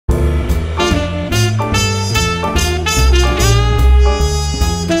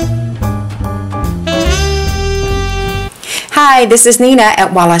Hi, this is Nina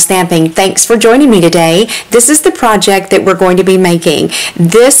at Walla Stamping. Thanks for joining me today. This is the project that we're going to be making.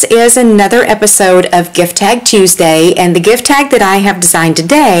 This is another episode of Gift Tag Tuesday, and the gift tag that I have designed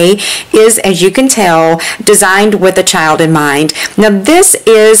today is, as you can tell, designed with a child in mind. Now this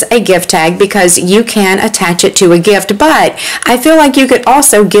is a gift tag because you can attach it to a gift, but I feel like you could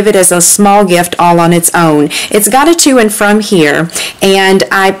also give it as a small gift all on its own. It's got a to and from here, and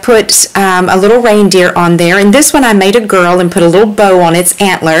I put a little reindeer on there, and this one I made a girl and put a little bow on its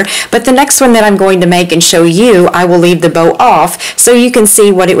antler, but the next one that I'm going to make and show you, I will leave the bow off so you can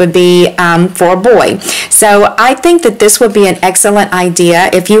see what it would be for a boy. So I think that this would be an excellent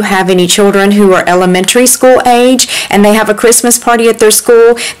idea if you have any children who are elementary school age and they have a Christmas party at their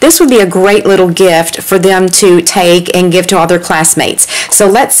school. This would be a great little gift for them to take and give to all their classmates. So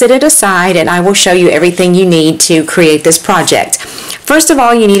let's set it aside and I will show you everything you need to create this project. First of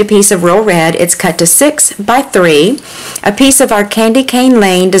all, you need a piece of real red. It's cut to 6 by 3. A piece of our Candy Cane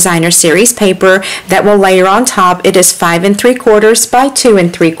Lane Designer Series paper that will layer on top. It is 5 3/4 by 2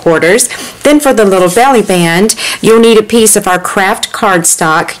 3/4. Then for the little belly band, you'll need a piece of our craft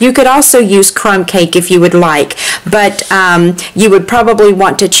cardstock. You could also use crumb cake if you would like, but you would probably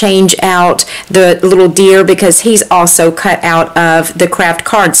want to change out the little deer because he's also cut out of the craft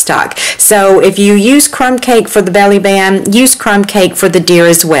cardstock. So if you use crumb cake for the belly band, use crumb cake for the deer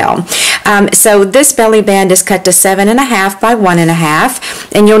as well. So this belly band is cut to 7 1/2 by 1 1/2,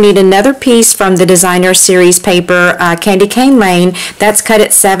 and you'll need another piece from the Designer Series paper, Candy Cane Lane. That's cut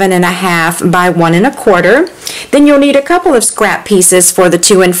at 7 1/2 by 1 1/4. Then you'll need a couple of scrap pieces for the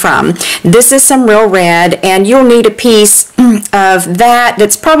to and from. This is some real red, and you'll need a piece of that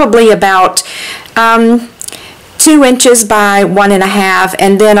that's probably about 2 inches by 1 1/2,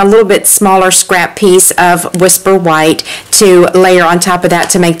 and then a little bit smaller scrap piece of Whisper White to layer on top of that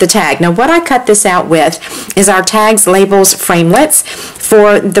to make the tag. Now what I cut this out with is our tags, labels, framelits.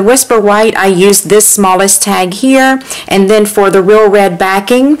 For the Whisper White, I used this smallest tag here, and then for the real red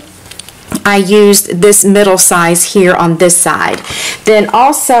backing, I used this middle size here on this side. Then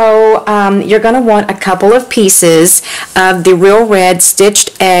also you're going to want a couple of pieces of the real red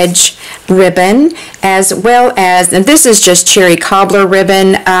stitched edge ribbon, as well as, and this is just cherry cobbler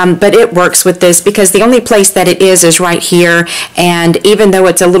ribbon, but it works with this because the only place that it is right here, and even though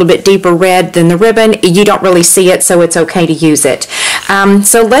it's a little bit deeper red than the ribbon, you don't really see it, so it's okay to use it.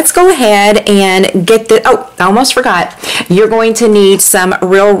 So let's go ahead and get the, oh, I almost forgot. You're going to need some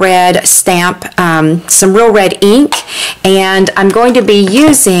real red stamp, some real red ink, and I'm going to be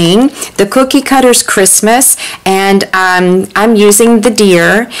using the Cookie Cutters Christmas, and I'm using the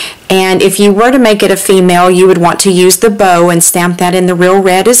deer. And if you were to make it a female, you would want to use the bow and stamp that in the real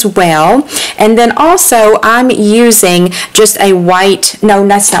red as well. And then also I'm using just a white, no,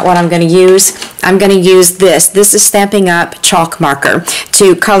 that's not what I'm going to use. I'm going to use this. This is Stampin' Up! Chalk marker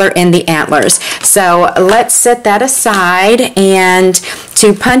to color in the antlers. So let's set that aside, and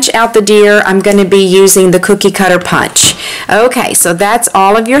to punch out the deer, I'm going to be using the cookie cutter punch. Okay, so that's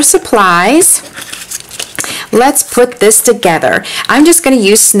all of your supplies. Let's put this together. I'm just going to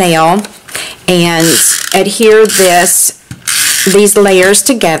use snail and adhere these layers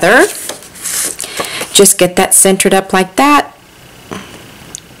together. Just get that centered up like that.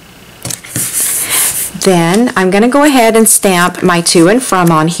 Then I'm going to go ahead and stamp my to and from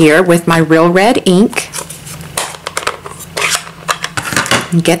on here with my real red ink.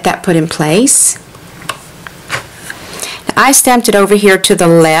 And get that put in place. I stamped it over here to the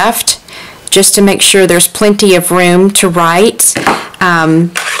left, just to make sure there's plenty of room to write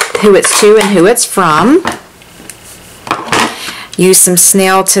who it's to and who it's from. Use some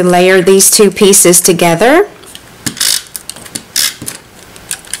snail to layer these two pieces together.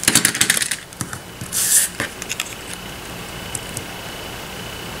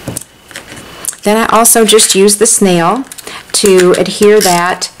 Then I also just use the snail to adhere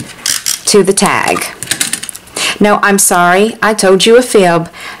that to the tag. No, I'm sorry, I told you a fib.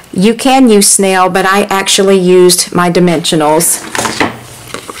 You can use snail, but I actually used my dimensionals.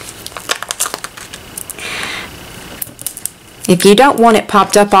 If you don't want it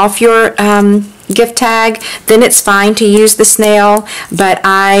popped up off your gift tag, then it's fine to use the snail, but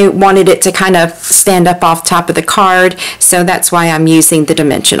I wanted it to kind of stand up off top of the card, so that's why I'm using the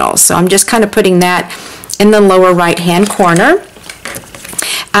dimensionals. So I'm just kind of putting that in the lower right hand corner.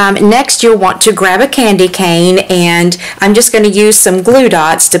 Next, you'll want to grab a candy cane, and I'm just going to use some glue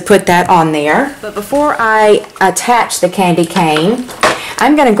dots to put that on there. But before I attach the candy cane,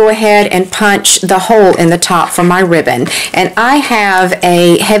 I'm going to go ahead and punch the hole in the top for my ribbon. And I have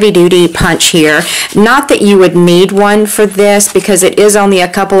a heavy-duty punch here. Not that you would need one for this because it is only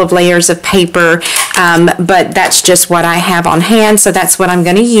a couple of layers of paper, but that's just what I have on hand, so that's what I'm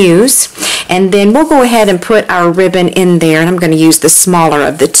going to use. And then we'll go ahead and put our ribbon in there, and I'm going to use the smaller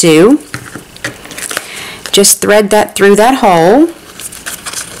of the two. Just thread that through that hole.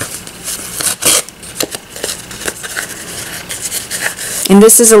 And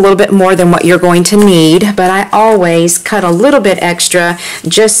this is a little bit more than what you're going to need, but I always cut a little bit extra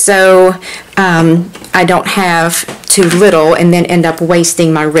just so I don't have too little and then end up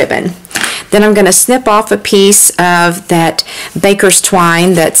wasting my ribbon. Then I'm going to snip off a piece of that baker's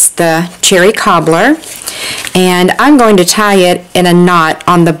twine, that's the cherry cobbler, and I'm going to tie it in a knot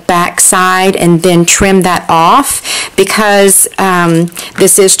on the back side and then trim that off because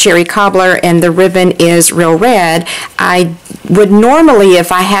this is cherry cobbler and the ribbon is real red. I would normally,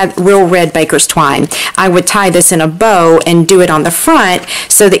 if I had real red baker's twine, I would tie this in a bow and do it on the front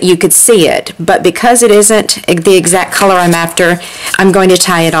so that you could see it. But because it isn't the exact color I'm after, I'm going to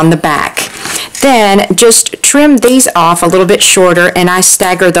tie it on the back. Then just trim these off a little bit shorter, and I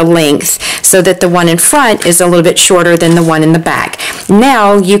stagger the length so that the one in front is a little bit shorter than the one in the back.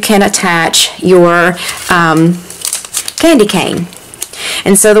 Now you can attach your candy cane.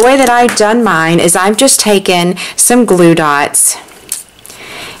 And so the way that I've done mine is I've just taken some glue dots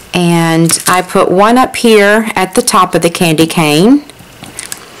and I put one up here at the top of the candy cane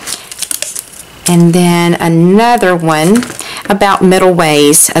and then another one about middle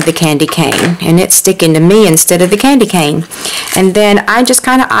ways of the candy cane, and it's sticking to me instead of the candy cane. And then I just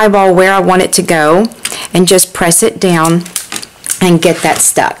kind of eyeball where I want it to go and just press it down and get that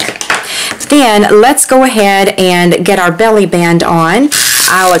stuck. Then let's go ahead and get our belly band on.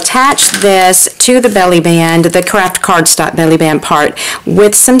 I'll attach this to the belly band, the craft cardstock belly band part,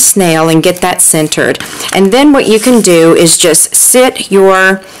 with some snail and get that centered. And then what you can do is just sit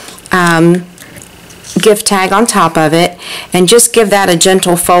your gift tag on top of it and just give that a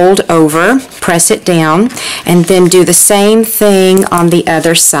gentle fold over, press it down, and then do the same thing on the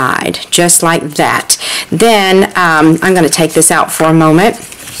other side, just like that. Then I'm going to take this out for a moment,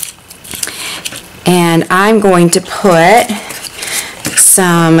 and I'm going to put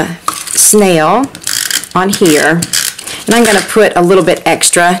some snail on here, and I'm going to put a little bit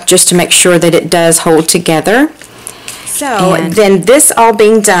extra just to make sure that it does hold together. So then this all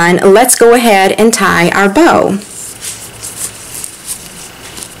being done, let's go ahead and tie our bow.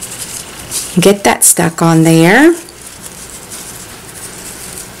 Get that stuck on there.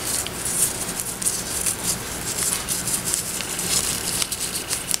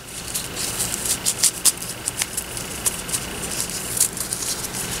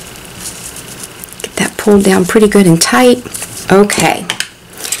 Get that pulled down pretty good and tight. Okay.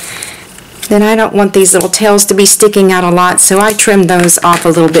 Then I don't want these little tails to be sticking out a lot, so I trim those off a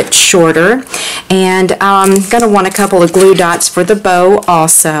little bit shorter. And I'm going to want a couple of glue dots for the bow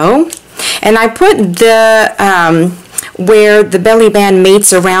also. And I put the where the belly band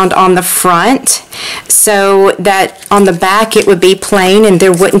meets around on the front, so that on the back it would be plain and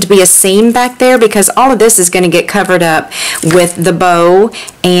there wouldn't be a seam back there, because all of this is going to get covered up with the bow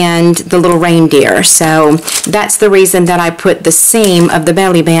and the little reindeer. So that's the reason that I put the seam of the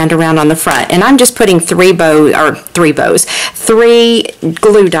belly band around on the front. And I'm just putting three glue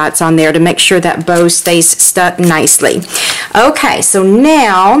dots on there to make sure that bow stays stuck nicely. Okay, so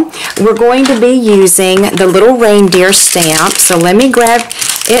now we're going to be using the little reindeer stamp. So let me grab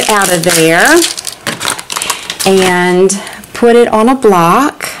it out of there and put it on a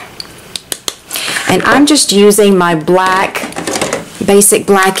block. And I'm just using my basic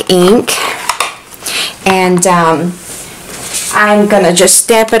black ink, and I'm going to just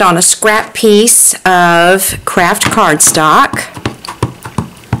stamp it on a scrap piece of craft cardstock.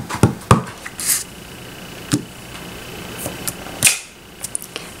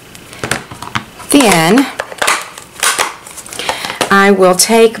 Then I will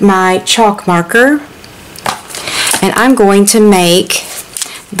take my chalk marker and I'm going to make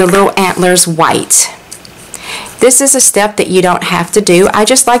the little antlers white. This is a step that you don't have to do. I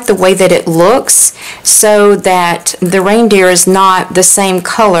just like the way that it looks, so that the reindeer is not the same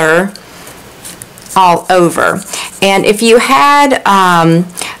color all over. And if you had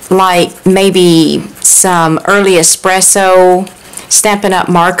like maybe some early espresso Stampin' Up!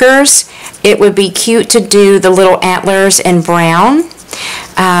 Markers, it would be cute to do the little antlers in brown,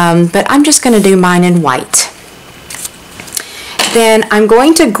 but I'm just going to do mine in white. Then I'm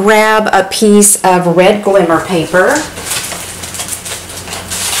going to grab a piece of red glimmer paper,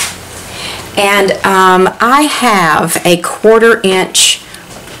 and I have a 1/4 inch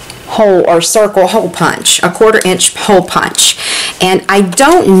hole or circle hole punch, a 1/4 inch hole punch. And I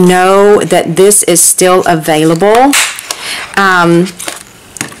don't know that this is still available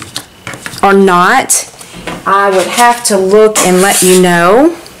or not. I would have to look and let you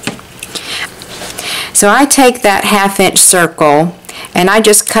know. So I take that 1/2 inch circle and I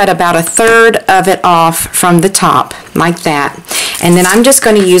just cut about 1/3 of it off from the top like that. And then I'm just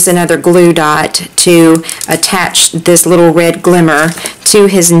going to use another glue dot to attach this little red glimmer to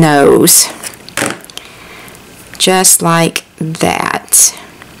his nose. Just like that.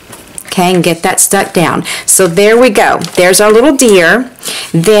 Okay, and get that stuck down. So there we go. There's our little deer.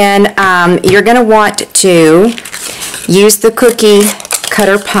 Then you're going to want to use the cookie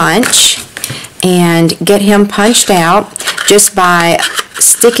cutter punch and get him punched out just by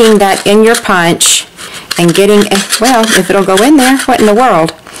sticking that in your punch and getting, well, if it'll go in there, what in the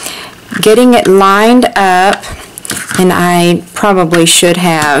world? Getting it lined up, and I probably should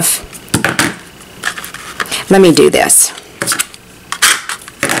have, let me do this.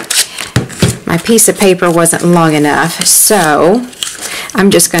 My piece of paper wasn't long enough, so I'm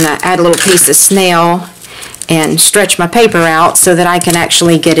just going to add a little piece of snail and stretch my paper out so that I can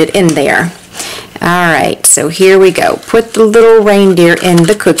actually get it in there. Alright, so here we go. Put the little reindeer in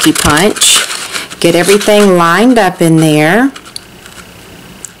the cookie punch. Get everything lined up in there.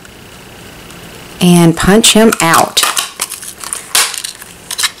 And punch him out.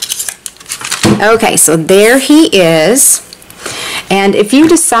 Okay, so there he is. And if you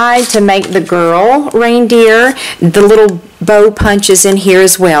decide to make the girl reindeer, the little bow punch is in here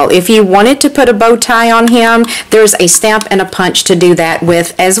as well. If you wanted to put a bow tie on him, there's a stamp and a punch to do that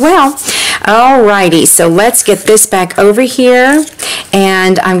with as well. Alrighty, so let's get this back over here.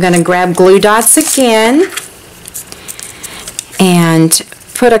 And I'm going to grab glue dots again and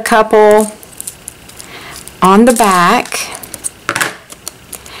put a couple on the back.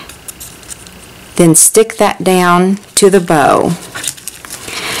 Then stick that down to the bow.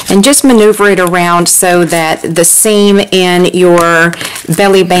 And just maneuver it around so that the seam in your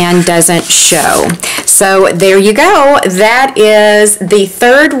belly band doesn't show. So there you go. That is the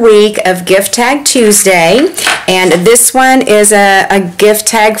 3rd week of Gift Tag Tuesday. And this one is a gift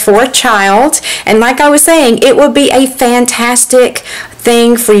tag for a child. And like I was saying, it would be a fantastic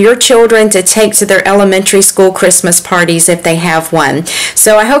thing for your children to take to their elementary school Christmas parties if they have one.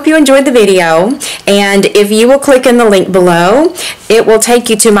 So I hope you enjoyed the video, and if you will click in the link below, it will take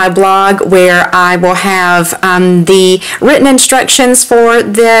you to my blog where I will have the written instructions for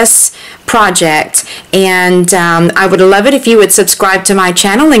this project. And I would love it if you would subscribe to my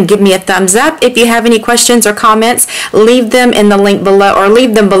channel and give me a thumbs up. If you have any questions or comments, leave them in the link below, or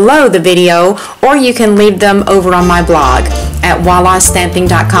leave them below the video, or you can leave them over on my blog at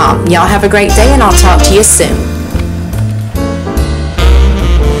wallastamping.com. Y'all have a great day, and I'll talk to you soon.